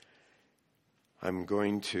I'm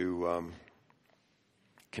going to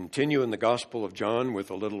continue in the Gospel of John with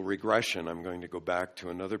a little regression. I'm going to go back to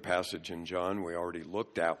another passage in John we already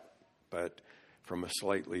looked at, but from a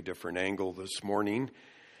slightly different angle this morning,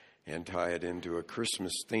 and tie it into a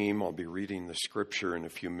Christmas theme. I'll be reading the scripture in a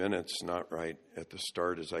few minutes, not right at the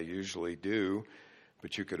start as I usually do,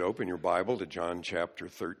 but you could open your Bible to John chapter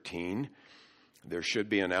 13. There should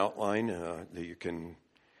be an outline that you can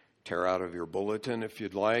tear out of your bulletin if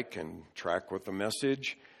you'd like and track with the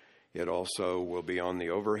message. It also will be on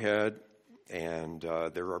the overhead, and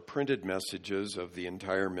there are printed messages of the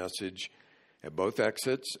entire message at both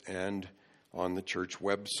exits and on the church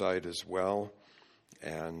website as well,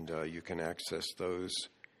 and you can access those.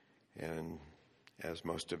 And as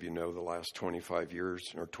most of you know, the last 25 years,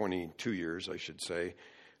 or 22 years, I should say,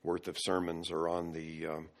 worth of sermons are on the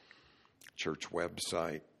church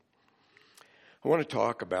website. I want to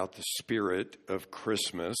talk about the spirit of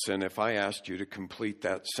Christmas, and if I asked you to complete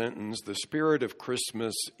that sentence, the spirit of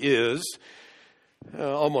Christmas is,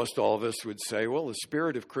 almost all of us would say, well, the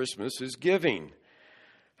spirit of Christmas is giving.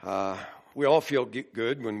 We all feel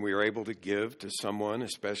good when we are able to give to someone,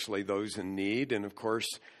 especially those in need, and of course,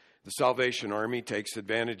 the Salvation Army takes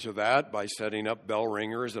advantage of that by setting up bell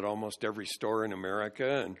ringers at almost every store in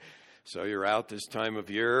America, and so you're out this time of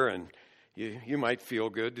year, and you might feel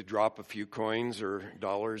good to drop a few coins or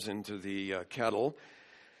dollars into the kettle,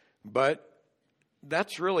 but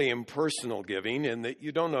that's really impersonal giving in that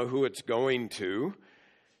you don't know who it's going to,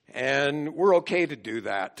 and we're okay to do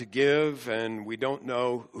that, to give, and we don't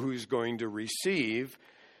know who's going to receive.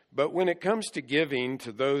 But when it comes to giving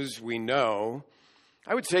to those we know,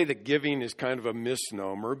 I would say that giving is kind of a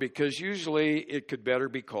misnomer because usually it could better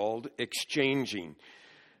be called exchanging.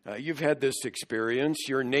 You've had this experience.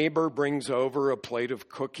 Your neighbor brings over a plate of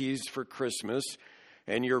cookies for Christmas,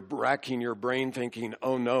 and you're racking your brain thinking,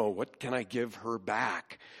 oh no, what can I give her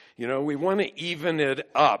back? You know, we want to even it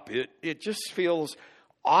up. It just feels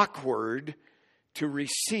awkward to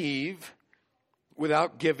receive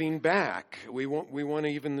without giving back. We want to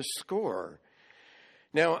even the score.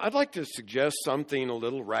 Now, I'd like to suggest something a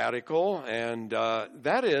little radical, and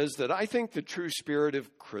that is that I think the true spirit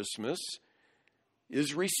of Christmas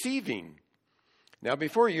is receiving. Now,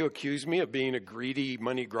 before you accuse me of being a greedy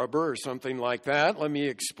money grubber or something like that, let me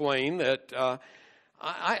explain that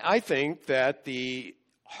I think that the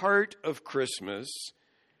heart of Christmas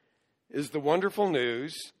is the wonderful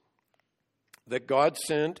news that God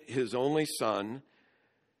sent his only Son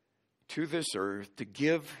to this earth to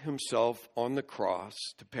give himself on the cross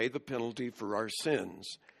to pay the penalty for our sins.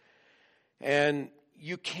 And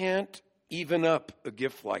you can't even up a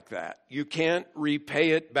gift like that. You can't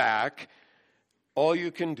repay it back. All you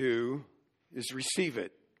can do is receive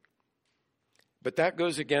it. But that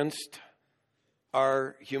goes against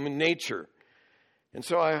our human nature. And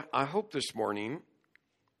so I hope this morning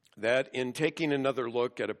that in taking another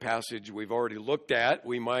look at a passage we've already looked at,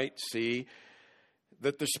 we might see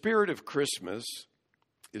that the spirit of Christmas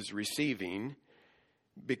is receiving,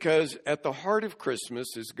 because at the heart of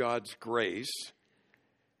Christmas is God's grace,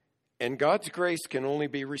 and God's grace can only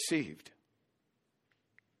be received.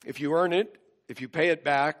 If you earn it, if you pay it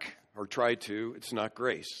back or try to, it's not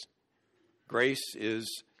grace. Grace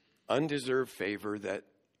is undeserved favor that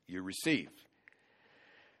you receive.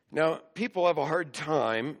 Now, people have a hard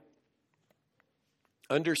time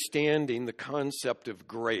understanding the concept of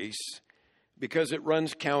grace because it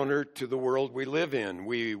runs counter to the world we live in.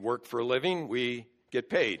 We work for a living, we get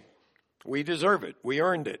paid. We deserve it, we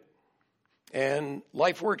earned it. And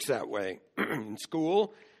life works that way. In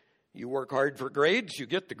school, you work hard for grades, you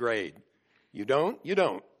get the grade. You don't, you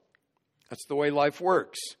don't. That's the way life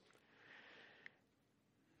works.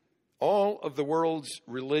 All of the world's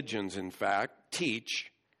religions, in fact,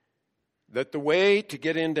 teach that the way to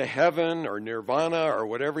get into heaven or nirvana or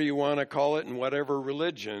whatever you want to call it in whatever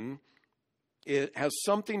religion, it has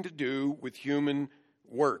something to do with human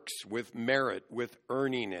works, with merit, with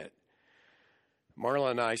earning it.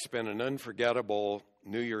 Marla and I spent an unforgettable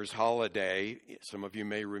New Year's holiday, some of you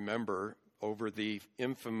may remember, over the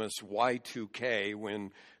infamous Y2K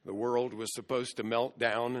when the world was supposed to melt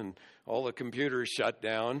down and all the computers shut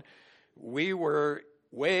down. We were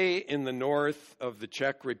way in the north of the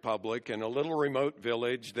Czech Republic in a little remote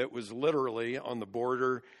village that was literally on the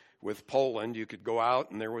border with Poland. You could go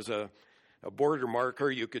out and there was a border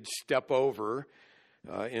marker you could step over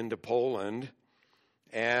into Poland.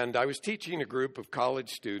 And I was teaching a group of college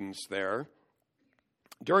students there.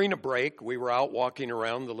 During a break, we were out walking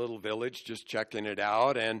around the little village, just checking it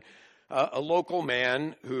out, and a local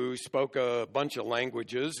man who spoke a bunch of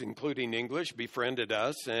languages, including English, befriended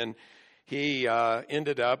us, and he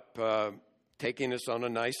ended up taking us on a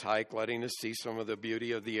nice hike, letting us see some of the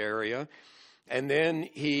beauty of the area. And then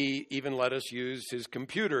he even let us use his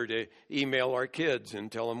computer to email our kids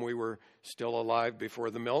and tell them we were still alive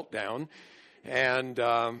before the meltdown. And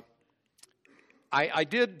I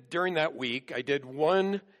did, during that week, I did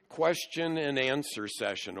one question and answer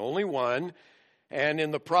session, only one. And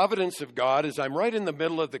in the providence of God, as I'm right in the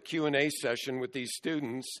middle of the Q&A session with these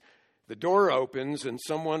students, the door opens and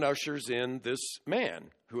someone ushers in this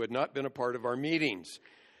man who had not been a part of our meetings.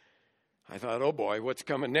 I thought, oh boy, what's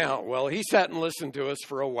coming now? Well, he sat and listened to us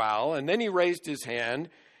for a while, and then he raised his hand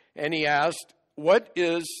and he asked, what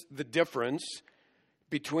is the difference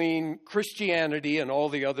between Christianity and all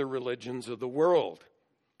the other religions of the world?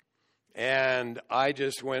 And I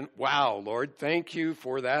just went, wow, Lord, thank you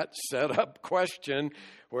for that set-up question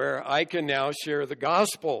where I can now share the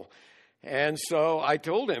gospel. And so I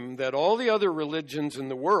told him that all the other religions in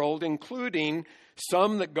the world, including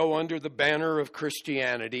some that go under the banner of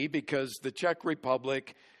Christianity, because the Czech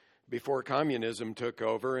Republic, before communism took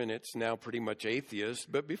over, and it's now pretty much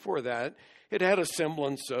atheist, but before that, it had a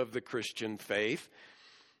semblance of the Christian faith.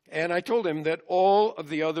 And I told him that all of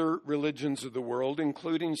the other religions of the world,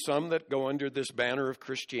 including some that go under this banner of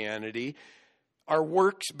Christianity, are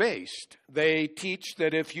works-based. They teach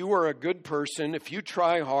that if you are a good person, if you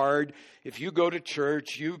try hard, if you go to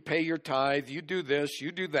church, you pay your tithe, you do this,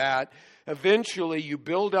 you do that, eventually you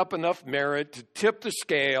build up enough merit to tip the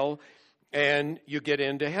scale and you get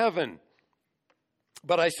into heaven.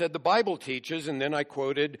 But I said the Bible teaches, and then I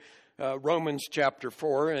quoted Romans chapter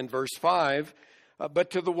 4 and verse 5,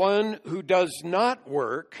 but to the one who does not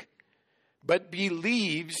work, but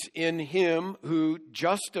believes in him who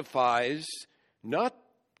justifies not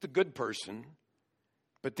the good person,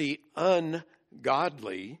 but the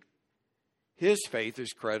ungodly, his faith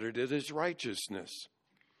is credited as righteousness.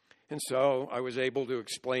 And so I was able to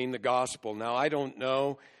explain the gospel. Now, I don't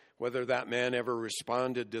know whether that man ever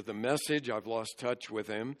responded to the message. I've lost touch with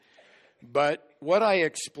him. But what I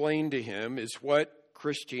explained to him is what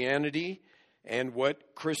Christianity and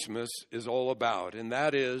what Christmas is all about. And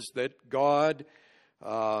that is that God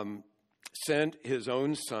sent his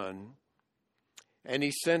own son, and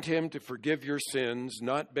he sent him to forgive your sins,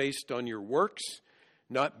 not based on your works,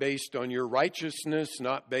 not based on your righteousness,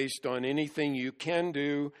 not based on anything you can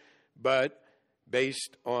do, but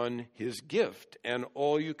based on his gift. And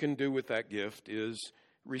all you can do with that gift is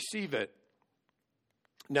receive it.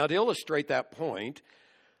 Now, to illustrate that point,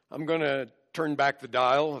 I'm going to turn back the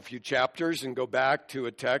dial a few chapters and go back to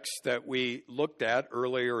a text that we looked at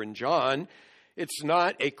earlier in John. It's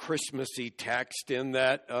not a Christmassy text in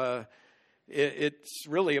that it's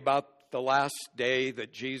really about the last day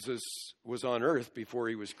that Jesus was on earth before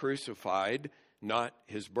he was crucified, not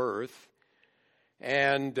his birth.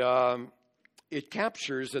 And it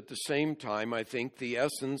captures at the same time, I think, the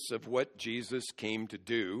essence of what Jesus came to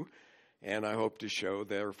do. And I hope to show,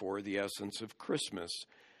 therefore, the essence of Christmas.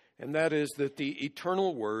 And that is that the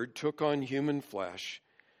eternal Word took on human flesh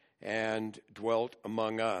and dwelt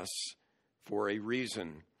among us for a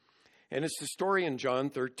reason. And it's the story in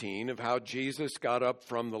John 13 of how Jesus got up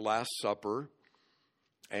from the Last Supper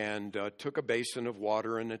and took a basin of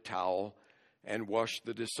water and a towel and washed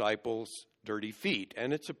the disciples' dirty feet.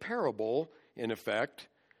 And it's a parable, in effect,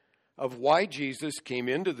 of why Jesus came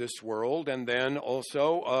into this world, and then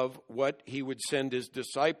also of what he would send his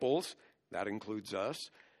disciples, that includes us,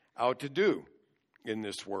 out to do in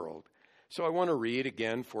this world. So I want to read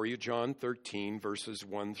again for you John 13, verses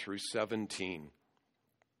 1 through 17.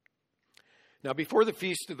 Now, before the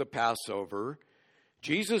feast of the Passover,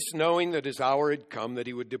 Jesus, knowing that his hour had come, that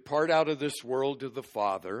he would depart out of this world to the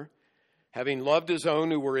Father, having loved his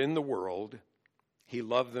own who were in the world, he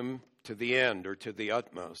loved them to the end, or to the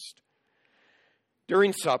utmost.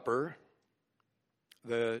 During supper,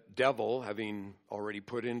 the devil, having already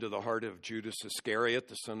put into the heart of Judas Iscariot,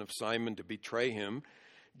 the son of Simon, to betray him,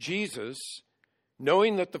 Jesus,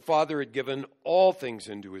 knowing that the Father had given all things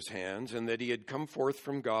into his hands, and that he had come forth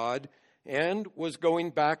from God and was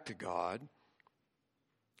going back to God,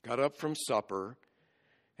 got up from supper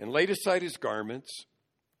and laid aside his garments,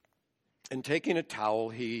 and taking a towel,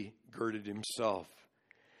 he girded himself.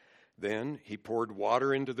 Then he poured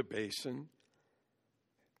water into the basin,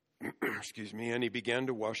 and he began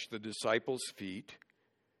to wash the disciples' feet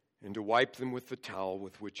and to wipe them with the towel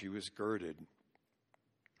with which he was girded.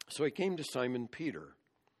 So he came to Simon Peter.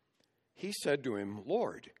 He said to him,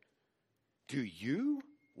 Lord, do you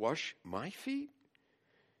wash my feet?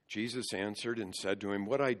 Jesus answered and said to him,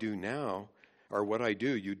 what I do now, or what I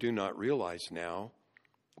do, you do not realize now,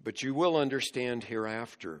 but you will understand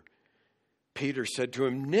hereafter. Peter said to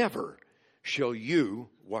him, never. shall you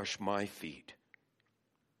wash my feet?"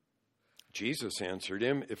 Jesus answered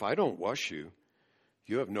him, "If I don't wash you,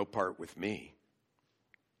 you have no part with me."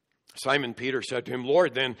 Simon Peter said to him,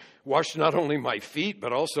 "Lord, then wash not only my feet,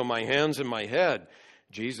 but also my hands and my head."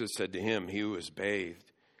 Jesus said to him, "He who is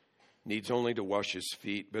bathed needs only to wash his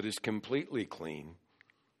feet, but is completely clean.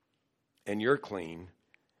 And you're clean,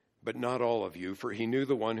 but not all of you." For he knew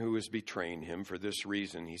the one who was betraying him. For this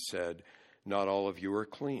reason, he said, "Not all of you are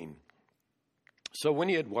clean." So when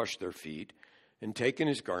he had washed their feet and taken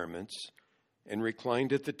his garments and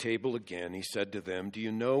reclined at the table again, he said to them, "Do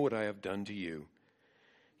you know what I have done to you?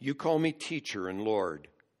 You call me teacher and Lord,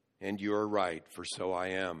 and you are right, for so I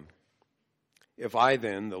am. If I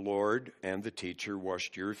then, the Lord and the teacher,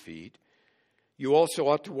 washed your feet, you also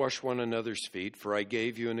ought to wash one another's feet, for I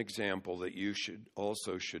gave you an example that you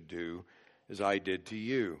should do as I did to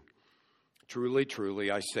you. Truly, truly,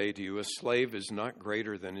 I say to you, a slave is not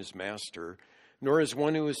greater than his master, nor is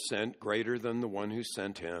one who is sent greater than the one who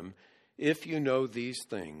sent him. If you know these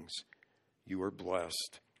things, you are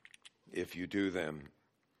blessed if you do them."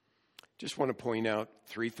 Just want to point out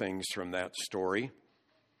three things from that story.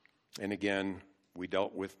 And again, we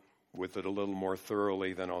dealt with it a little more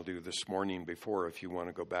thoroughly than I'll do this morning before, if you want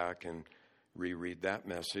to go back and reread that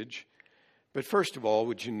message. But first of all,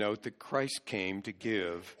 would you note that Christ came to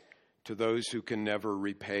give to those who can never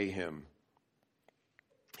repay him?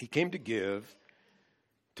 He came to give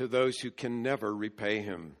to those who can never repay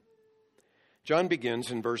him. John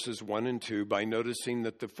begins in verses 1 and 2 by noticing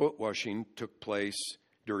that the foot washing took place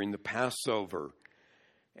during the Passover.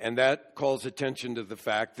 And that calls attention to the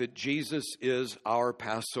fact that Jesus is our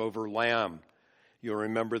Passover lamb. You'll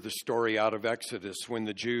remember the story out of Exodus when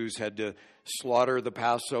the Jews had to slaughter the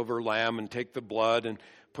Passover lamb and take the blood and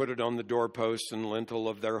put it on the doorposts and lintel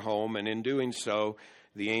of their home. And in doing so,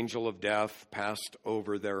 the angel of death passed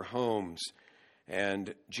over their homes.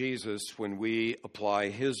 And Jesus, when we apply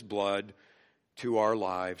his blood to our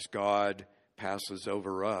lives, God passes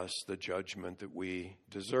over us the judgment that we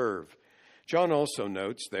deserve. John also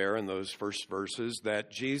notes there in those first verses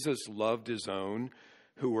that Jesus loved his own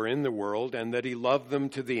who were in the world, and that he loved them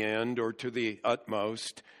to the end, or to the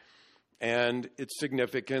utmost. And it's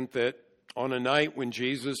significant that on a night when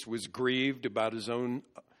Jesus was grieved about his own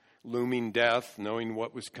looming death, knowing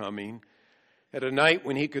what was coming, at a night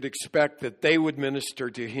when he could expect that they would minister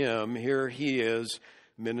to him, here he is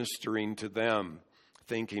ministering to them,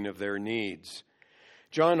 thinking of their needs.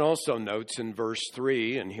 John also notes in verse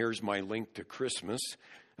 3, and here's my link to Christmas,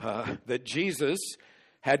 that Jesus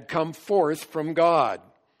had come forth from God.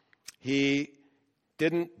 He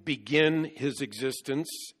didn't begin his existence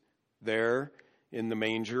there in the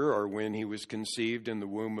manger or when he was conceived in the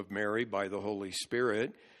womb of Mary by the Holy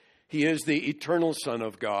Spirit. He is the eternal Son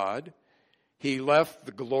of God. He left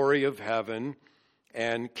the glory of heaven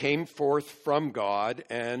and came forth from God,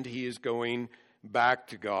 and he is going back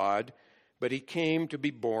to God. But he came to be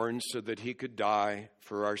born so that he could die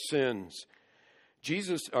for our sins.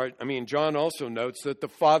 John also notes that the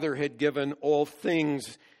Father had given all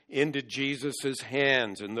things into Jesus'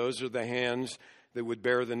 hands, and those are the hands that would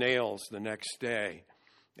bear the nails the next day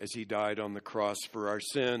as he died on the cross for our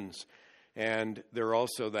sins. And they're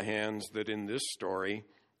also the hands that in this story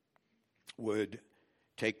would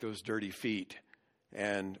take those dirty feet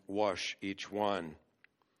and wash each one.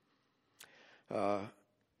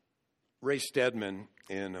 Ray Stedman,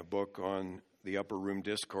 in a book on the Upper Room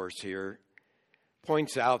Discourse here,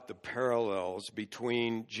 points out the parallels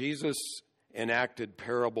between Jesus' enacted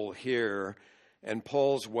parable here and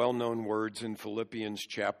Paul's well-known words in Philippians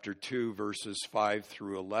chapter 2, verses 5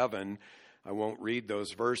 through 11. I won't read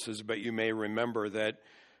those verses, but you may remember that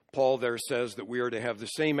Paul there says that we are to have the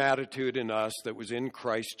same attitude in us that was in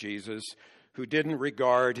Christ Jesus, who didn't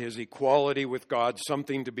regard his equality with God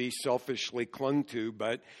something to be selfishly clung to,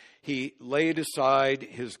 but he laid aside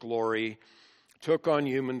his glory, took on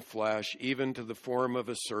human flesh, even to the form of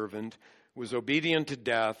a servant, was obedient to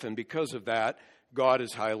death, and because of that, God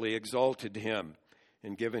has highly exalted him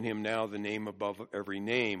and given him now the name above every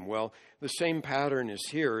name. Well, the same pattern is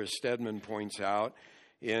here, as Stedman points out,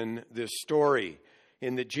 in this story,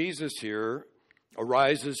 in that Jesus here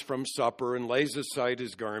arises from supper and lays aside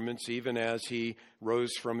his garments, even as he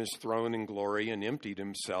rose from his throne in glory and emptied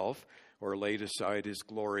himself, or laid aside his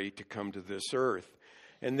glory to come to this earth.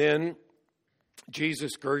 And then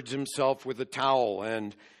Jesus girds himself with a towel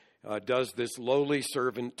and does this lowly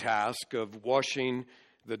servant task of washing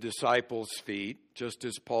the disciples' feet, just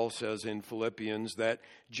as Paul says in Philippians that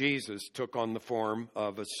Jesus took on the form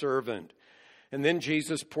of a servant. And then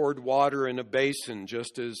Jesus poured water in a basin,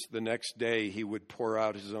 just as the next day he would pour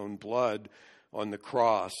out his own blood on the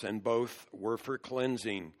cross, and both were for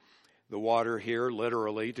cleansing. The water here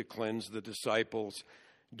literally to cleanse the disciples'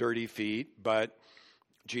 dirty feet, but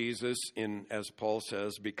Jesus, as Paul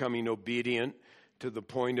says, becoming obedient to the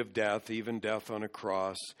point of death, even death on a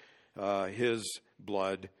cross, his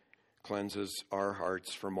blood cleanses our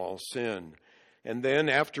hearts from all sin. And then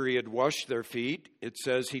after he had washed their feet, it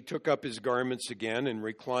says he took up his garments again and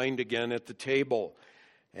reclined again at the table.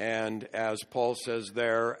 And as Paul says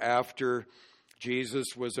there, after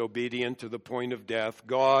Jesus was obedient to the point of death,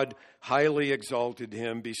 God highly exalted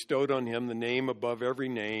him, bestowed on him the name above every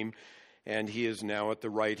name, and he is now at the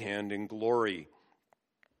right hand in glory.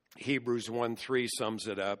 Hebrews 1:3 sums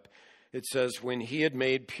it up. It says, when he had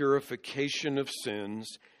made purification of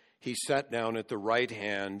sins, he sat down at the right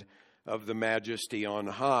hand of the majesty on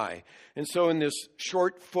high. And so in this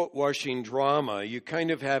short foot washing drama, you kind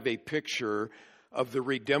of have a picture of the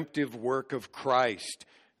redemptive work of Christ,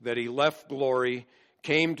 that he left glory,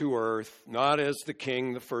 came to earth, not as the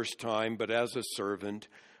king the first time, but as a servant,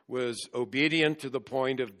 was obedient to the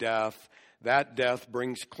point of death. That death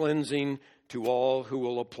brings cleansing to all who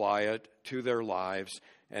will apply it to their lives.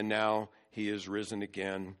 And now he is risen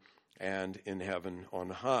again and in heaven on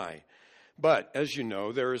high. But, as you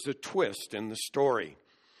know, there is a twist in the story.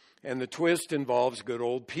 And the twist involves good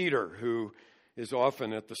old Peter, who is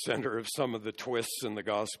often at the center of some of the twists in the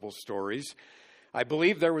gospel stories. I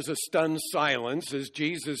believe there was a stunned silence as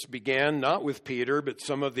Jesus began, not with Peter, but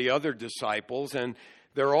some of the other disciples. And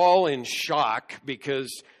they're all in shock because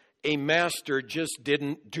a master just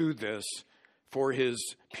didn't do this for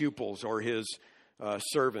his pupils or his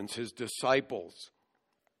servants, his disciples.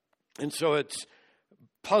 And so it's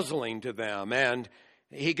puzzling to them. And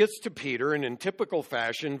he gets to Peter, and in typical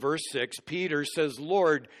fashion, verse 6, Peter says,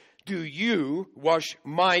 Lord, do you wash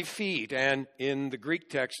my feet? And in the Greek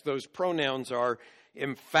text, those pronouns are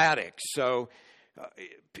emphatic. So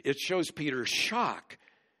it shows Peter's shock.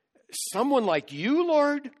 Someone like you,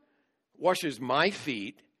 Lord, washes my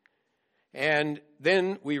feet. And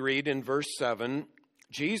then we read in verse 7,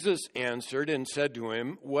 Jesus answered and said to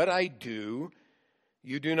him, what I do,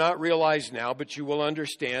 you do not realize now, but you will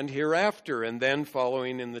understand hereafter. And then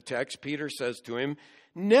following in the text, Peter says to him,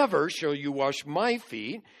 never shall you wash my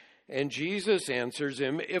feet. And Jesus answers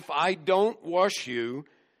him, if I don't wash you,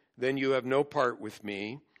 then you have no part with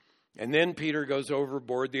me. And then Peter goes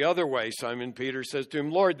overboard the other way. Simon Peter says to him,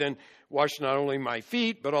 Lord, then wash not only my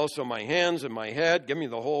feet, but also my hands and my head. Give me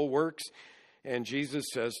the whole works. And Jesus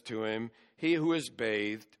says to him, he who is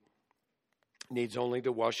bathed needs only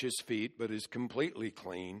to wash his feet, but is completely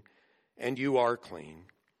clean. And you are clean,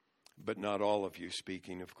 but not all of you,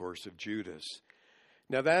 speaking, of course, of Judas.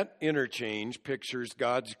 Now that interchange pictures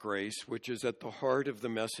God's grace, which is at the heart of the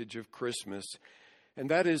message of Christmas. And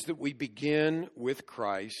that is that we begin with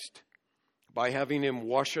Christ by having him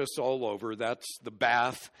wash us all over. That's the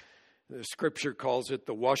bath. The scripture calls it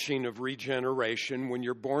the washing of regeneration. When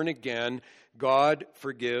you're born again, God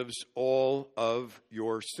forgives all of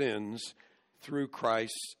your sins through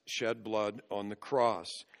Christ's shed blood on the cross.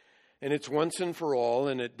 And it's once and for all,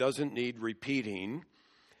 and it doesn't need repeating.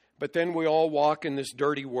 But then we all walk in this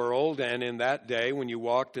dirty world, and in that day, when you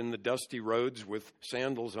walked in the dusty roads with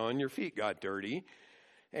sandals on, your feet got dirty.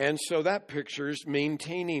 And so that pictures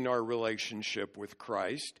maintaining our relationship with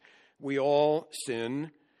Christ. We all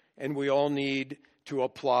sin, and we all need to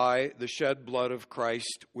apply the shed blood of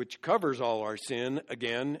Christ, which covers all our sin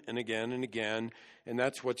again and again and again. And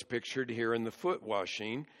that's what's pictured here in the foot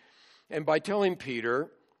washing. And by telling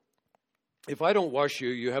Peter, if I don't wash you,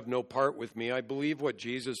 you have no part with me, I believe what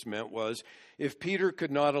Jesus meant was, if Peter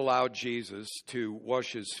could not allow Jesus to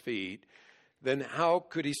wash his feet, then how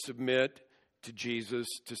could he submit to Jesus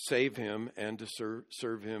to save him and to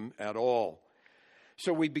serve him at all?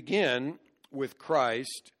 So we begin with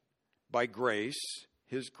Christ by grace,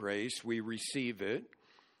 his grace, we receive it,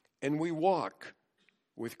 and we walk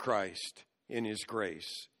with Christ in his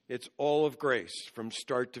grace. It's all of grace from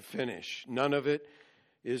start to finish. None of it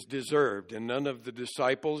is deserved, and none of the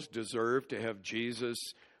disciples deserved to have Jesus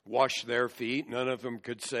wash their feet. None of them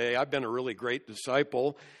could say, I've been a really great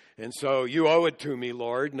disciple, and so you owe it to me,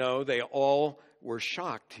 Lord. No, they all were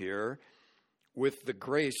shocked here with the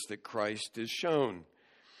grace that Christ has shown.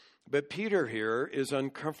 But Peter here is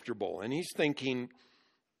uncomfortable, and he's thinking,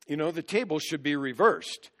 the table should be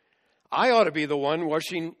reversed. I ought to be the one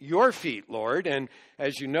washing your feet, Lord. And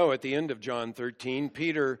as you know, at the end of John 13,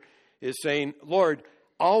 Peter is saying, Lord,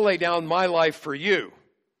 I'll lay down my life for you.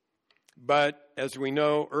 But as we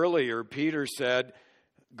know earlier, Peter said,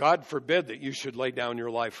 God forbid that you should lay down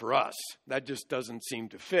your life for us. That just doesn't seem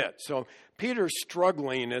to fit. So Peter's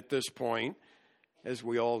struggling at this point, as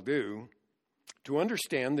we all do. to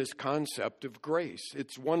understand this concept of grace.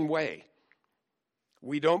 It's one way.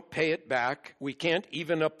 We don't pay it back. We can't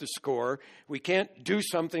even up the score. We can't do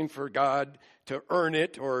something for God to earn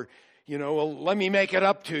it or, well, let me make it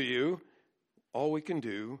up to you. All we can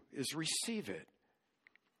do is receive it.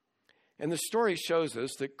 And the story shows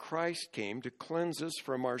us that Christ came to cleanse us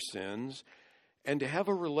from our sins, and to have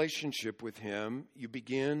a relationship with him, you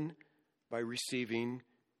begin by receiving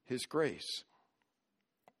his grace.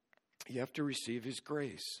 You have to receive his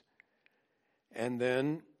grace. And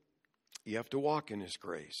then you have to walk in his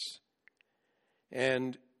grace.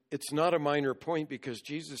 And it's not a minor point, because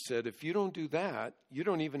Jesus said, if you don't do that, you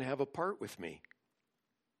don't even have a part with me.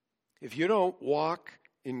 If you don't walk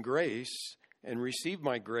in grace and receive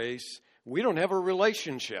my grace, we don't have a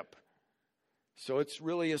relationship. So it's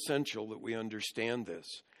really essential that we understand this.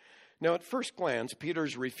 Now, at first glance,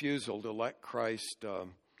 Peter's refusal to let Christ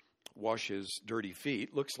wash his dirty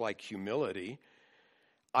feet looks like humility.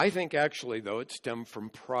 I think actually, though, it stemmed from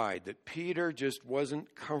pride, that Peter just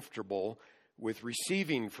wasn't comfortable with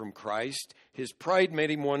receiving from Christ. His pride made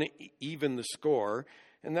him want to even the score.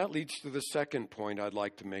 And that leads to the second point I'd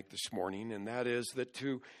like to make this morning, and that is that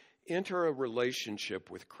to enter a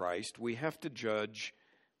relationship with Christ, we have to judge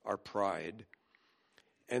our pride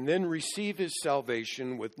and then receive his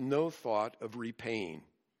salvation with no thought of repaying.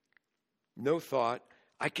 No thought,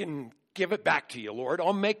 I can give it back to you, Lord.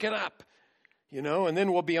 I'll make it up, and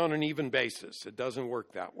then we'll be on an even basis. It doesn't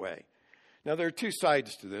work that way. Now, there are two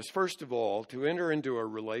sides to this. First of all, to enter into a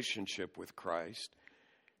relationship with Christ,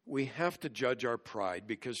 we have to judge our pride,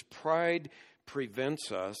 because pride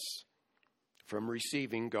prevents us from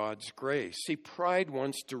receiving God's grace. See, pride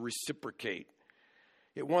wants to reciprocate.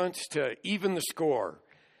 It wants to even the score.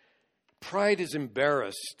 Pride is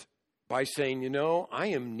embarrassed by saying, I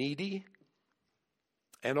am needy,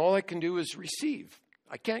 and all I can do is receive.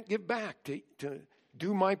 I can't give back to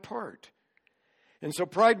do my part. And so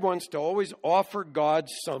pride wants to always offer God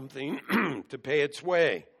something to pay its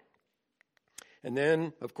way. And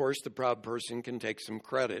then, of course, the proud person can take some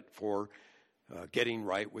credit for getting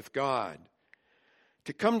right with God.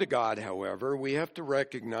 To come to God, however, we have to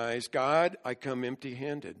recognize, God, I come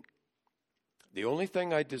empty-handed. The only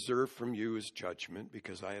thing I deserve from you is judgment,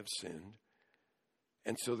 because I have sinned.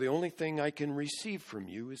 And so the only thing I can receive from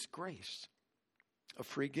you is grace, a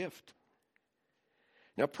free gift.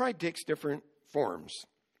 Now, pride takes different forms.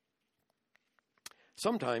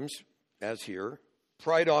 Sometimes, as here,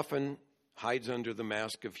 pride often hides under the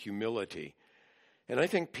mask of humility. And I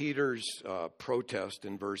think Peter's protest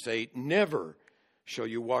in verse 8, never shall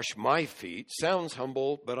you wash my feet, sounds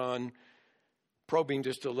humble, but on probing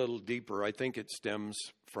just a little deeper, I think it stems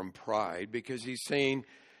from pride, because he's saying,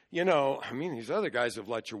 these other guys have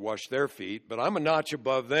let you wash their feet, but I'm a notch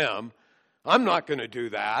above them. I'm not going to do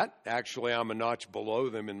that. Actually, I'm a notch below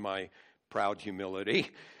them in my proud humility,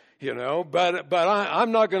 but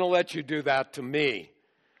I'm not going to let you do that to me.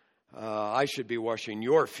 I should be washing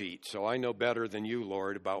your feet, so I know better than you,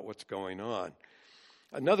 Lord, about what's going on.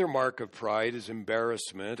 Another mark of pride is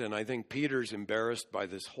embarrassment, and I think Peter's embarrassed by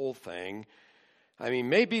this whole thing.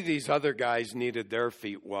 Maybe these other guys needed their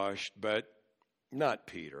feet washed, but not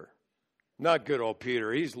Peter. Not good old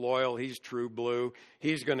Peter. He's loyal. He's true blue.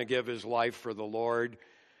 He's going to give his life for the Lord.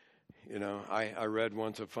 I read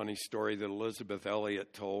once a funny story that Elizabeth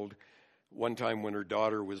Elliot told. One time when her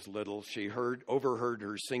daughter was little, she overheard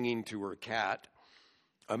her singing to her cat,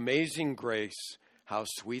 "Amazing grace, how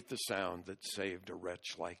sweet the sound that saved a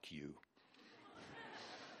wretch like you."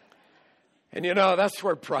 And that's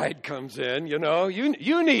where pride comes in.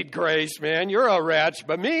 You need grace, man. You're a wretch.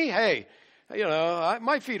 But me, hey,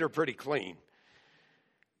 my feet are pretty clean.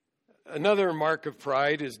 Another mark of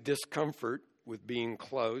pride is discomfort with being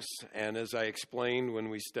close. And as I explained when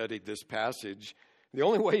we studied this passage, the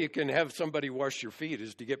only way you can have somebody wash your feet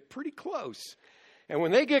is to get pretty close. And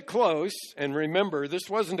when they get close, and remember, this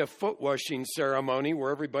wasn't a foot washing ceremony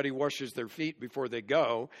where everybody washes their feet before they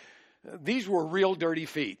go. These were real dirty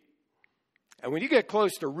feet. And when you get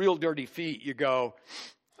close to real dirty feet, you go,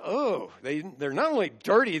 oh, they're not only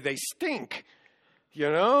dirty, they stink.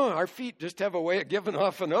 Our feet just have a way of giving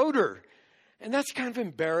off an odor. And that's kind of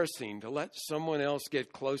embarrassing to let someone else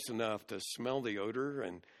get close enough to smell the odor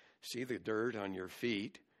and see the dirt on your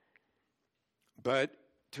feet. But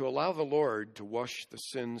to allow the Lord to wash the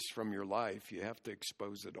sins from your life, you have to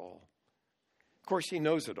expose it all. Of course, he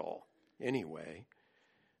knows it all anyway.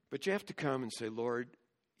 But you have to come and say, Lord,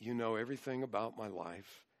 you know everything about my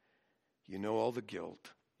life. You know all the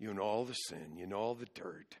guilt. You know all the sin. You know all the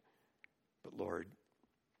dirt. But Lord,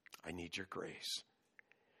 I need your grace.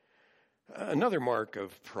 Another mark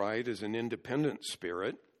of pride is an independent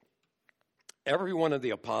spirit. Every one of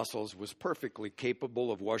the apostles was perfectly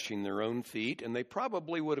capable of washing their own feet, and they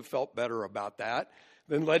probably would have felt better about that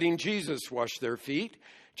than letting Jesus wash their feet,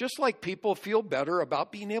 just like people feel better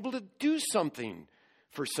about being able to do something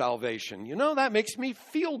for salvation. You know, that makes me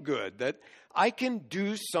feel good, that I can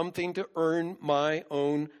do something to earn my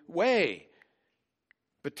own way.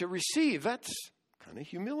 But to receive, that's kind of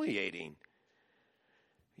humiliating.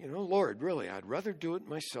 You know, Lord, really, I'd rather do it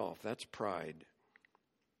myself. That's pride.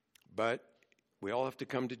 But we all have to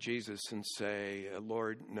come to Jesus and say,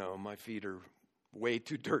 Lord, no, my feet are way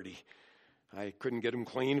too dirty. I couldn't get them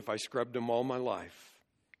clean if I scrubbed them all my life.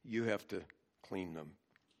 You have to clean them.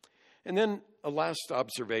 And then a last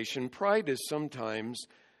observation, pride is sometimes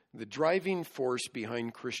the driving force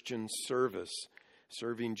behind Christian service,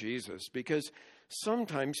 serving Jesus, because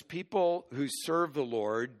sometimes people who serve the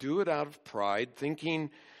Lord do it out of pride, thinking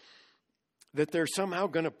that they're somehow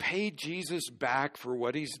going to pay Jesus back for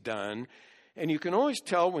what he's done. And you can always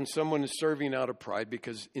tell when someone is serving out of pride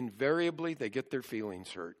because invariably they get their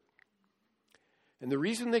feelings hurt. And the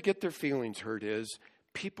reason they get their feelings hurt is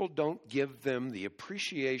people don't give them the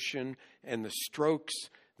appreciation and the strokes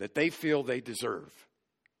that they feel they deserve.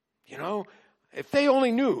 You know, if they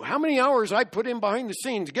only knew how many hours I put in behind the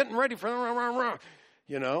scenes getting ready for,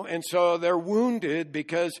 you know, and so they're wounded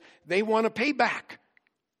because they want to pay back.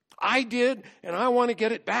 I did, and I want to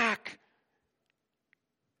get it back.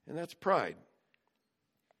 And that's pride.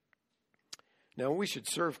 Now, we should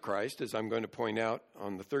serve Christ, as I'm going to point out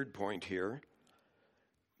on the third point here,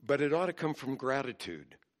 but it ought to come from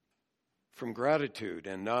gratitude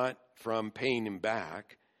and not from paying him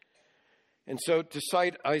back. And so, to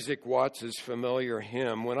cite Isaac Watts' familiar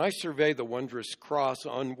hymn, when I survey the wondrous cross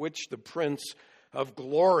on which the Prince of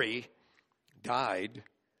Glory died,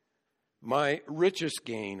 my richest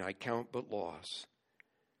gain I count but loss,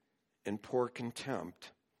 and pour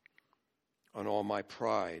contempt on all my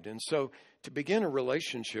pride. And so, to begin a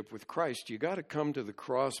relationship with Christ, you got to come to the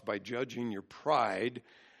cross by judging your pride,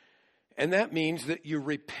 and that means that you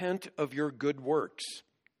repent of your good works.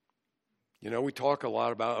 You know, we talk a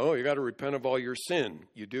lot about, you got to repent of all your sin.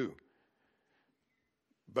 You do.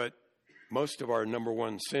 But most of our number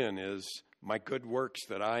one sin is my good works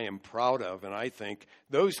that I am proud of, and I think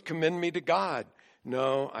those commend me to God.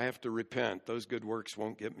 No, I have to repent. Those good works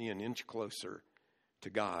won't get me an inch closer to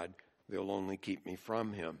God. They'll only keep me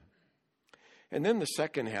from him. And then the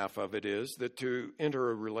second half of it is that to enter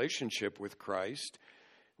a relationship with Christ,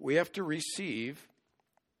 we have to receive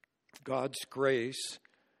God's grace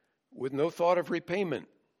with no thought of repayment.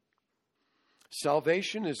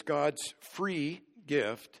 Salvation is God's free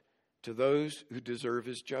gift to those who deserve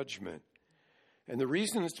his judgment. And the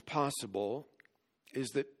reason it's possible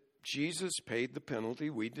is that Jesus paid the penalty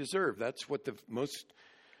we deserve. That's what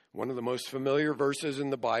one of the most familiar verses in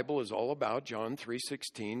the Bible is all about. John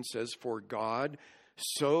 3:16 says, "For God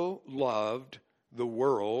so loved the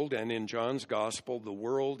world," and in John's gospel, the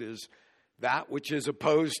world is that which is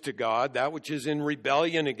opposed to God, that which is in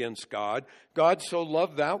rebellion against God. God so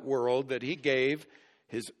loved that world that he gave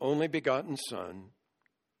his only begotten Son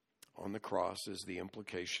on the cross, is the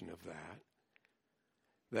implication of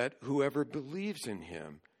that whoever believes in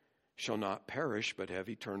him shall not perish but have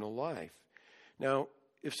eternal life. Now,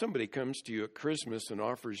 if somebody comes to you at Christmas and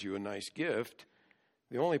offers you a nice gift,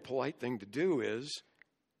 the only polite thing to do is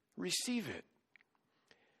receive it.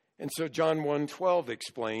 And so John 1:12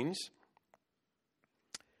 explains,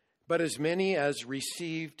 "But as many as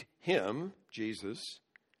received him," Jesus,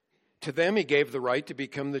 "to them he gave the right to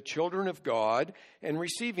become the children of God," and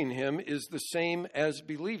receiving him is the same as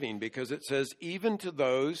believing, because it says, "even to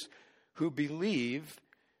those who believe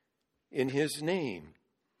in his name."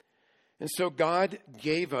 And so God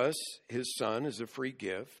gave us his Son as a free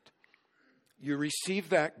gift. You receive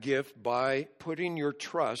that gift by putting your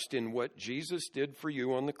trust in what Jesus did for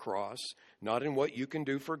you on the cross, not in what you can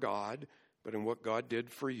do for God, but in what God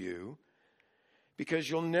did for you, because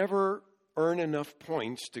you'll never earn enough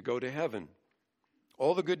points to go to heaven.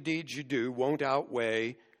 All the good deeds you do won't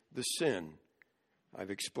outweigh the sin.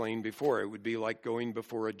 I've explained before, it would be like going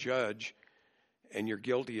before a judge and you're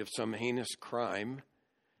guilty of some heinous crime,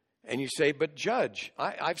 and you say, "But judge,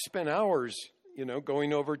 I've spent hours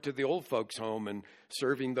going over to the old folks' home and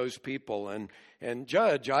serving those people. And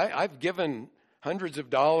judge, I've given hundreds of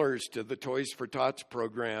dollars to the Toys for Tots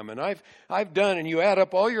program, and I've done," and you add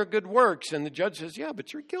up all your good works, and the judge says, "Yeah,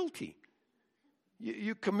 but you're guilty.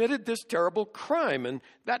 You committed this terrible crime, and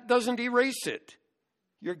that doesn't erase it.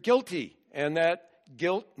 You're guilty, and that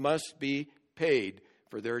guilt must be paid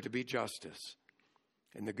for there to be justice."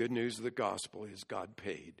 And the good news of the gospel is God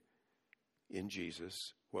paid in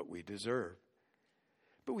Jesus what we deserve.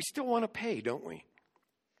 But we still want to pay, don't we?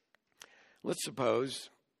 Let's suppose,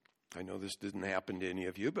 I know this didn't happen to any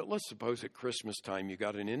of you, but let's suppose at Christmas time you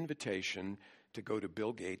got an invitation to go to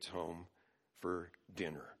Bill Gates' home for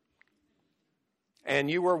dinner. And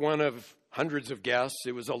you were one of hundreds of guests.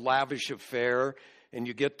 It was a lavish affair, and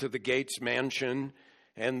you get to the Gates mansion,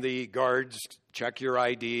 and the guards check your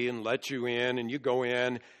ID and let you in, and you go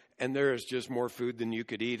in, and there is just more food than you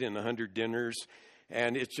could eat in 100 dinners.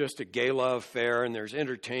 And it's just a gala affair, and there's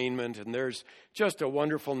entertainment, and there's just a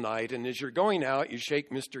wonderful night. And as you're going out, you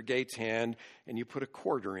shake Mr. Gates' hand, and you put a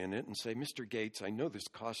quarter in it and say, Mr. Gates, I know this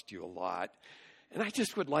cost you a lot, and I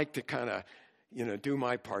just would like to kind of, do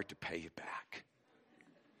my part to pay you back.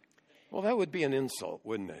 Well, that would be an insult,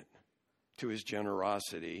 wouldn't it, to his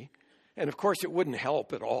generosity? And, of course, it wouldn't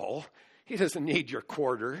help at all. He doesn't need your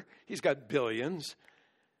quarter. He's got billions.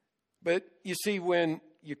 But, you see, when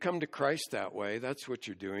you come to Christ that way, that's what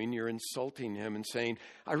you're doing. You're insulting him and saying,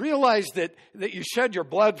 I realize that you shed your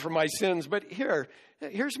blood for my sins, but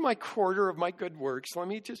here's my quarter of my good works. Let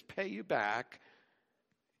me just pay you back.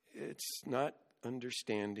 It's not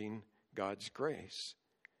understanding God's grace.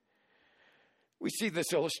 We see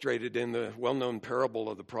this illustrated in the well-known parable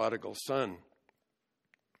of the prodigal son.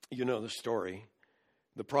 You know the story.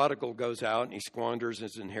 The prodigal goes out and he squanders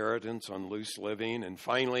his inheritance on loose living, and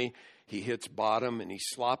finally he hits bottom and he's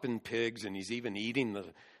slopping pigs, and he's even eating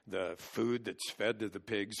the food that's fed to the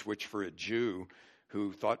pigs, which for a Jew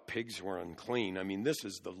who thought pigs were unclean, I mean, this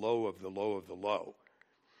is the low of the low of the low.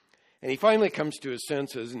 And he finally comes to his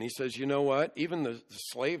senses and he says, you know what? Even the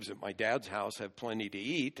slaves at my dad's house have plenty to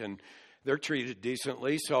eat, and they're treated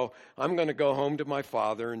decently, so I'm going to go home to my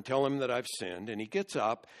father and tell him that I've sinned. And he gets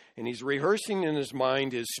up, and he's rehearsing in his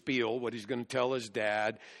mind his spiel, what he's going to tell his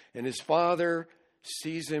dad. And his father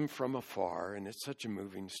sees him from afar, and it's such a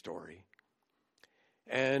moving story.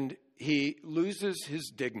 And he loses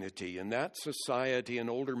his dignity. In that society, an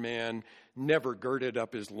older man never girded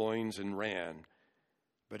up his loins and ran.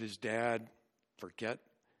 But his dad, forget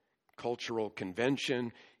cultural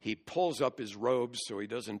convention, he pulls up his robes so he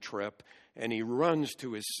doesn't trip, and he runs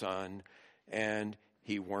to his son, and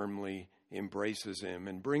he warmly embraces him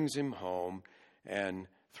and brings him home and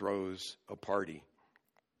throws a party.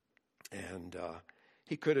 And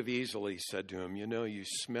he could have easily said to him, you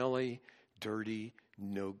smelly, dirty,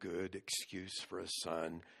 no good excuse for a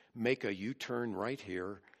son. Make a U-turn right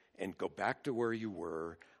here and go back to where you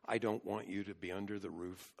were. I don't want you to be under the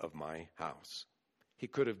roof of my house. He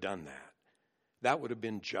could have done that. That would have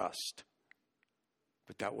been just.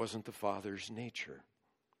 But that wasn't the father's nature.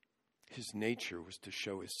 His nature was to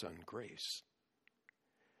show his son grace.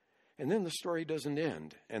 And then the story doesn't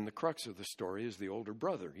end. And the crux of the story is the older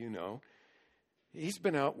brother, He's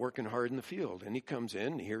been out working hard in the field. And he comes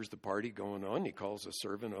in, and he hears the party going on. He calls a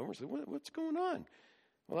servant over and says, what's going on?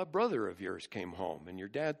 Well, that brother of yours came home, and your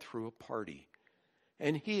dad threw a party.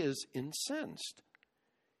 And he is incensed.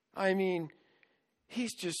 I mean,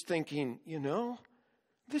 he's just thinking,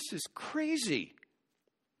 this is crazy.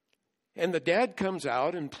 And the dad comes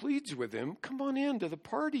out and pleads with him, come on in to the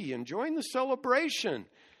party and join the celebration.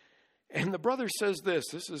 And the brother says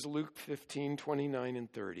this is Luke 15, 29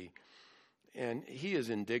 and 30. And he is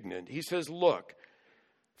indignant. He says, look,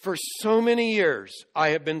 for so many years I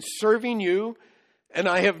have been serving you, and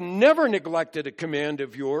I have never neglected a command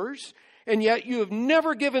of yours. And yet you have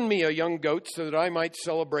never given me a young goat so that I might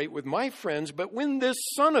celebrate with my friends. But when this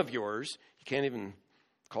son of yours, you can't even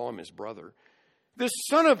call him his brother, this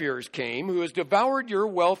son of yours came who has devoured your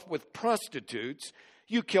wealth with prostitutes,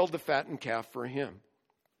 you killed the fattened calf for him.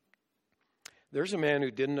 There's a man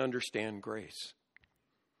who didn't understand grace.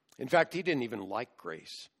 In fact, he didn't even like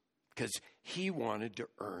grace because he wanted to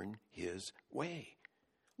earn his way.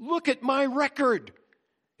 Look at my record.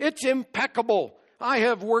 It's impeccable. I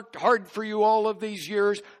have worked hard for you all of these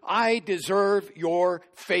years. I deserve your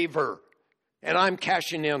favor, and I'm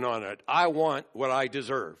cashing in on it. I want what I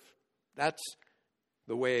deserve. That's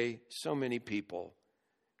the way so many people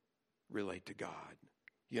relate to God.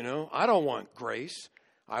 I don't want grace.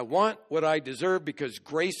 I want what I deserve because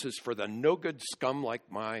grace is for the no-good scum like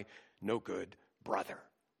my no-good brother.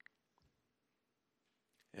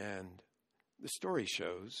 And the story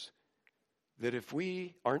shows that if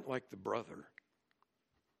we aren't like the brother,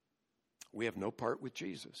 we have no part with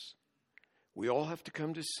Jesus. We all have to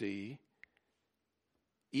come to see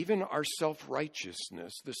even our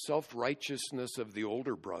self-righteousness, the self-righteousness of the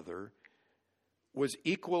older brother, was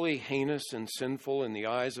equally heinous and sinful in the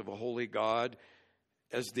eyes of a holy God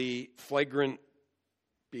as the flagrant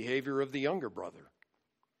behavior of the younger brother.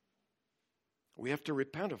 We have to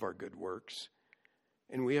repent of our good works,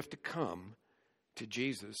 and we have to come to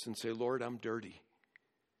Jesus and say, Lord, I'm dirty.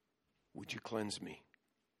 would you cleanse me?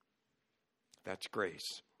 That's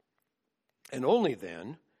grace. And only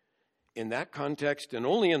then, in that context and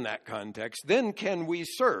only in that context, then can we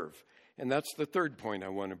serve. And that's the third point I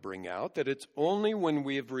want to bring out, that it's only when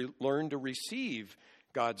we have learned to receive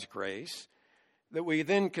God's grace that we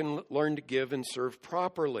then can learn to give and serve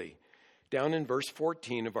properly. Down in verse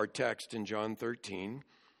 14 of our text in John 13,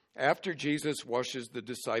 after Jesus washes the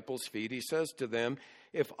disciples' feet, he says to them,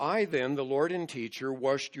 "If I then, the Lord and teacher,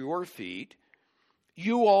 washed your feet,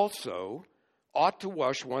 you also ought to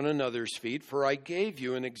wash one another's feet, for I gave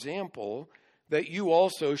you an example that you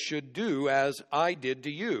also should do as I did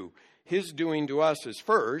to you." His doing to us is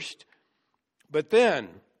first, but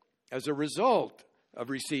then, as a result of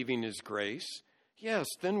receiving his grace, yes,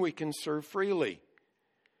 then we can serve freely.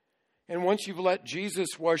 And once you've let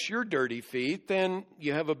Jesus wash your dirty feet, then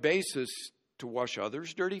you have a basis to wash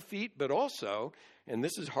others' dirty feet, but also, and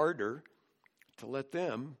this is harder, to let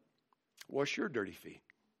them wash your dirty feet,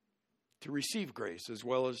 to receive grace as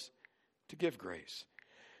well as to give grace.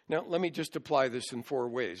 Now, let me just apply this in 4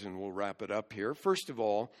 ways, and we'll wrap it up here. First of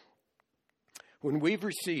all, when we've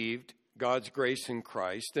received God's grace in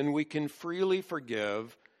Christ, then we can freely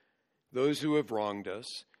forgive those who have wronged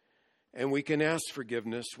us, and we can ask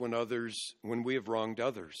forgiveness when we have wronged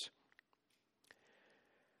others.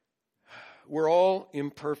 We're all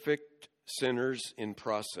imperfect sinners in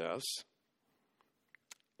process,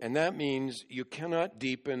 and that means you cannot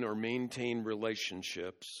deepen or maintain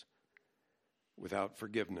relationships without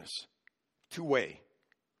forgiveness. 2-way.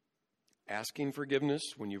 Asking forgiveness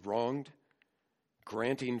when you've wronged,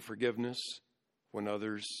 granting forgiveness when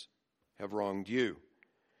others have wronged you.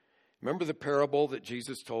 Remember the parable that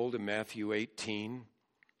Jesus told in Matthew 18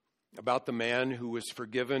 about the man who was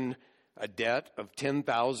forgiven a debt of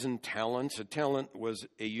 10,000 talents. A talent was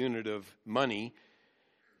a unit of money.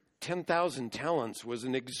 10,000 talents was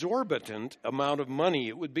an exorbitant amount of money.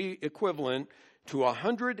 It would be equivalent to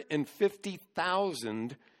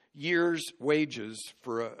 150,000 years' wages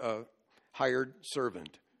for a hired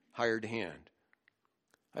servant, hired hand.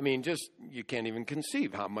 I mean, you can't even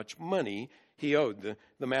conceive how much money he owed.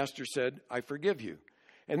 The master said, "I forgive you."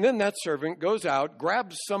 And then that servant goes out,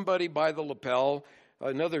 grabs somebody by the lapel,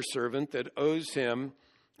 another servant that owes him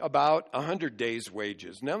about 100 days'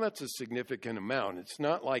 wages. Now that's a significant amount. It's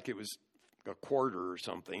not like it was a quarter or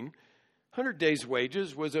something. 100 days'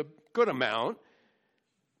 wages was a good amount.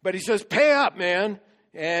 But he says, "Pay up, man."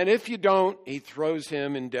 And if you don't, he throws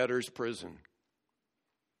him in debtor's prison.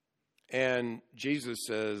 And Jesus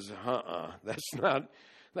says,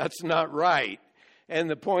 that's not right. And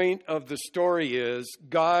the point of the story is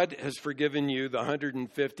God has forgiven you the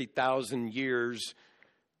 150,000 years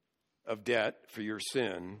of debt for your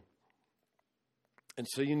sin. And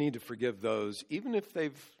so you need to forgive those, even if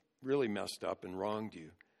they've really messed up and wronged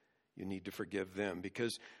you. You need to forgive them,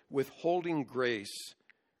 because withholding grace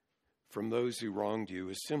from those who wronged you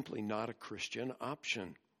is simply not a Christian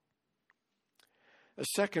option. A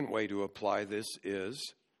second way to apply this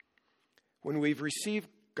is when we've received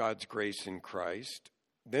God's grace in Christ,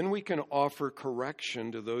 then we can offer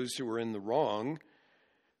correction to those who are in the wrong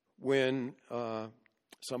when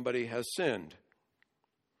somebody has sinned.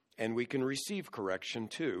 And we can receive correction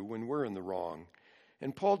too when we're in the wrong.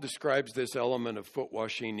 And Paul describes this element of foot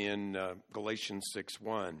washing in Galatians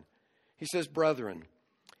 6:1. He says, "Brethren,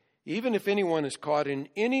 even if anyone is caught in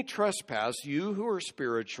any trespass, you who are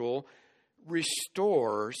spiritual,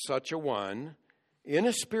 restore such a one in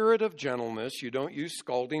a spirit of gentleness." You don't use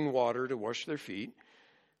scalding water to wash their feet.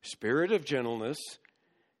 Spirit of gentleness,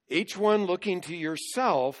 each one looking to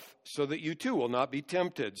yourself so that you too will not be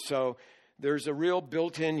tempted. So there's a real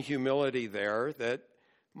built-in humility there that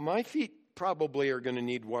my feet probably are going to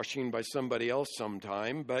need washing by somebody else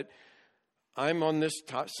sometime, but I'm on this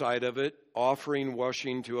side of it, offering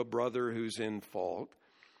washing to a brother who's in fault.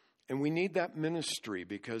 And we need that ministry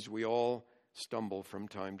because we all stumble from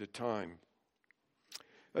time to time.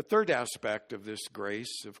 A third aspect of this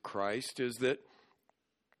grace of Christ is that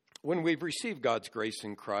when we've received God's grace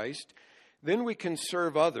in Christ, then we can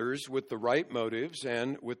serve others with the right motives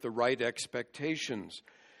and with the right expectations.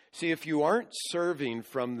 See, if you aren't serving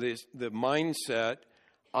from the mindset,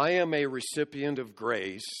 "I am a recipient of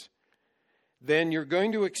grace," then you're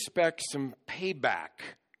going to expect some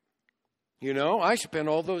payback. You know, I spent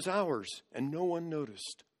all those hours and no one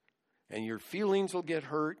noticed. And your feelings will get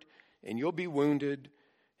hurt and you'll be wounded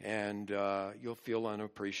and you'll feel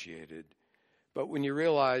unappreciated. But when you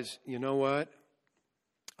realize, you know what?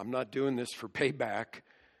 I'm not doing this for payback.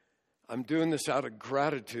 I'm doing this out of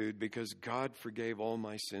gratitude because God forgave all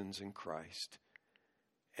my sins in Christ.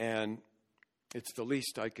 And it's the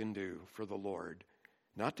least I can do for the Lord.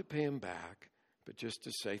 not to pay him back, but just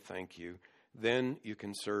to say thank you. Then you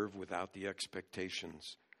can serve without the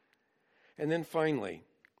expectations. And then finally,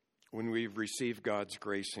 when we've received God's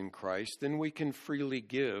grace in Christ, then we can freely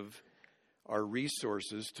give our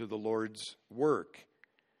resources to the Lord's work.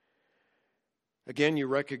 Again, you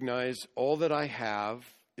recognize all that I have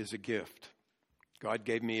is a gift. God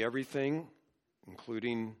gave me everything,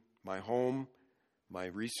 including my home, my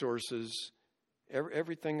resources.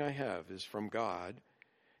 Everything I have is from God.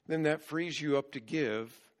 Then that frees you up to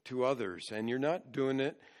give to others. And you're not doing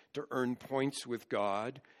it to earn points with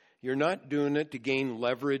God. You're not doing it to gain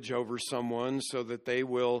leverage over someone so that they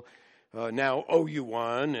will now owe you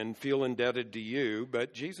one and feel indebted to you.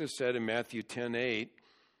 But Jesus said in Matthew 10:8,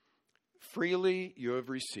 freely you have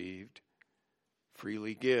received,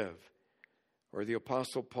 freely give. Or the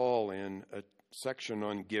Apostle Paul in a section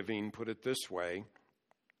on giving put it this way,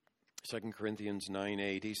 2 Corinthians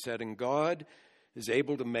 9:8, he said, and God is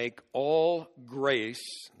able to make all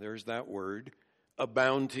grace, there's that word,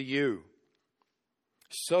 abound to you,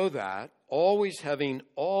 so that, always having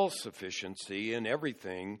all sufficiency in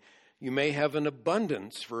everything, you may have an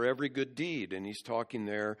abundance for every good deed. And he's talking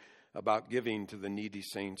there about giving to the needy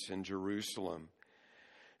saints in Jerusalem.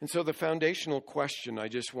 And so the foundational question I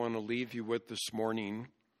just want to leave you with this morning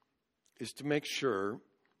is to make sure,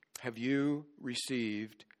 have you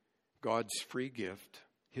received God's free gift,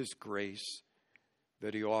 his grace,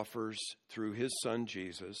 that he offers through his Son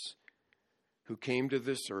Jesus, who came to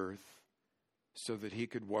this earth so that he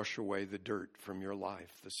could wash away the dirt from your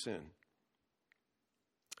life, the sin.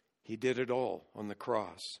 He did it all on the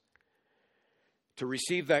cross. To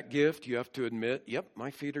receive that gift, you have to admit, yep, my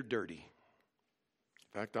feet are dirty.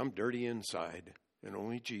 In fact, I'm dirty inside, and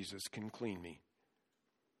only Jesus can clean me.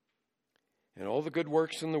 And all the good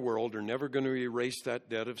works in the world are never going to erase that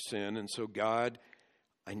debt of sin. And so, God,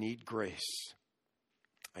 I need grace.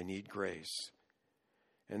 I need grace.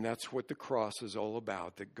 And that's what the cross is all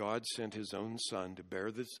about, that God sent his own Son to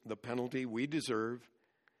bear the penalty we deserve,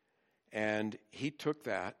 and he took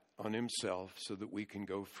that on himself so that we can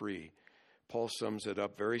go free. Paul sums it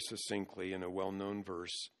up very succinctly in a well-known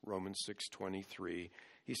verse, Romans 6:23.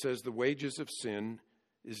 He says, the wages of sin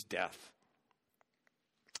is death.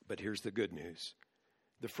 But here's the good news.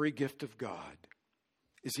 The free gift of God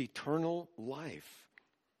is eternal life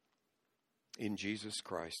in Jesus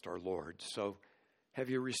Christ our Lord. So have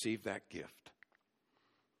you received that gift?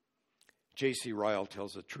 J.C. Ryle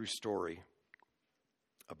tells a true story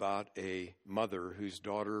about a mother whose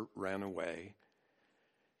daughter ran away.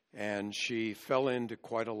 And she fell into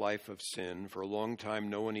quite a life of sin. For a long time,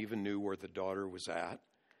 no one even knew where the daughter was at.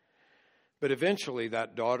 But eventually,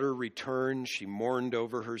 that daughter returned. She mourned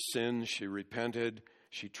over her sins. She repented.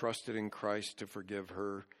 She trusted in Christ to forgive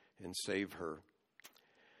her and save her.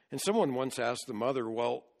 And someone once asked the mother,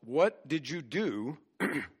 well, what did you do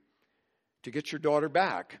to get your daughter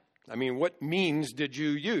back? I mean, what means did you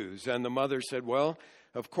use? And the mother said, well,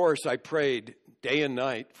 of course, I prayed day and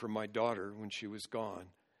night for my daughter when she was gone.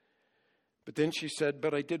 But then she said,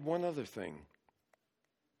 but I did one other thing.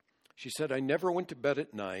 She said, I never went to bed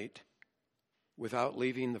at night without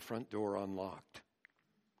leaving the front door unlocked.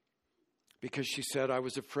 Because she said, I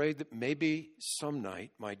was afraid that maybe some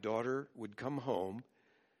night my daughter would come home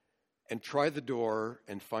and try the door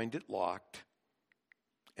and find it locked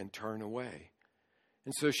and turn away.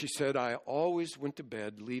 And so she said, I always went to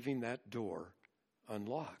bed leaving that door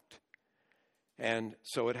unlocked. And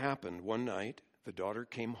so it happened. One night, the daughter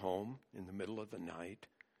came home in the middle of the night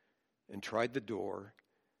and tried the door,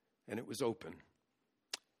 and it was open.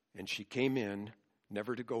 And she came in,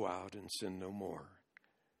 never to go out and sin no more.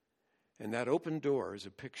 And that open door is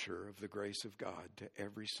a picture of the grace of God to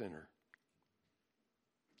every sinner.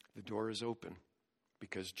 The door is open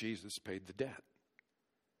because Jesus paid the debt.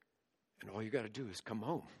 And all you got to do is come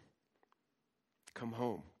home. Come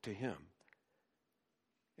home to him.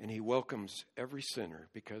 And he welcomes every sinner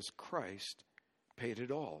because Christ paid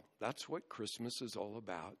it all. That's what Christmas is all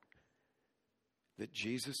about. That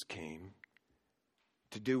Jesus came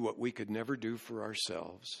to do what we could never do for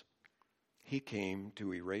ourselves. He came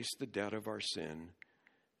to erase the debt of our sin,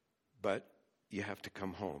 but you have to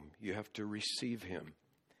come home. You have to receive him.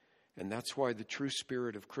 And that's why the true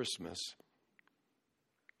spirit of Christmas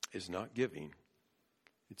is not giving,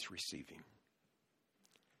 it's receiving.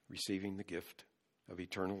 Receiving the gift of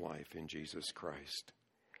eternal life in Jesus Christ.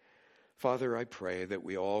 Father, I pray that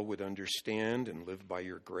we all would understand and live by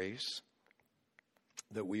your grace,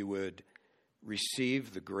 that we would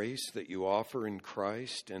receive the grace that you offer in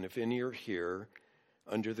Christ, and if any are here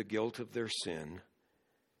under the guilt of their sin,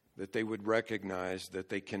 that they would recognize that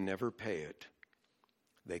they can never pay it,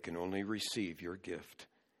 they can only receive your gift,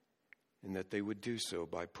 and that they would do so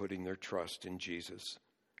by putting their trust in Jesus.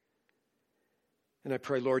 And I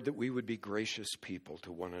pray, Lord, that we would be gracious people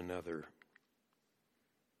to one another,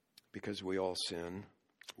 because we all sin.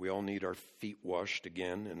 We all need our feet washed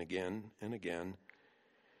again and again and again.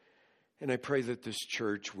 And I pray that this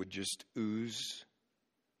church would just ooze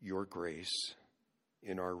your grace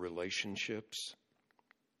in our relationships.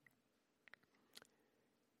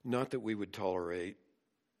 Not that we would tolerate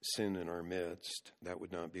sin in our midst, that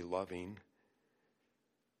would not be loving,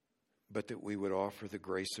 but that we would offer the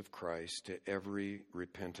grace of Christ to every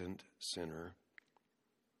repentant sinner,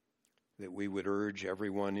 that we would urge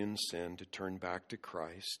everyone in sin to turn back to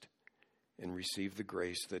Christ and receive the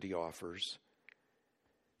grace that he offers,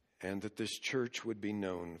 and that this church would be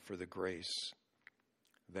known for the grace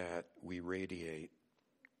that we radiate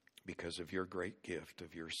because of your great gift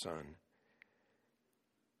of your Son.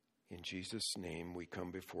 In Jesus' name we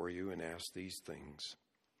come before you and ask these things.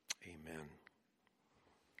 Amen.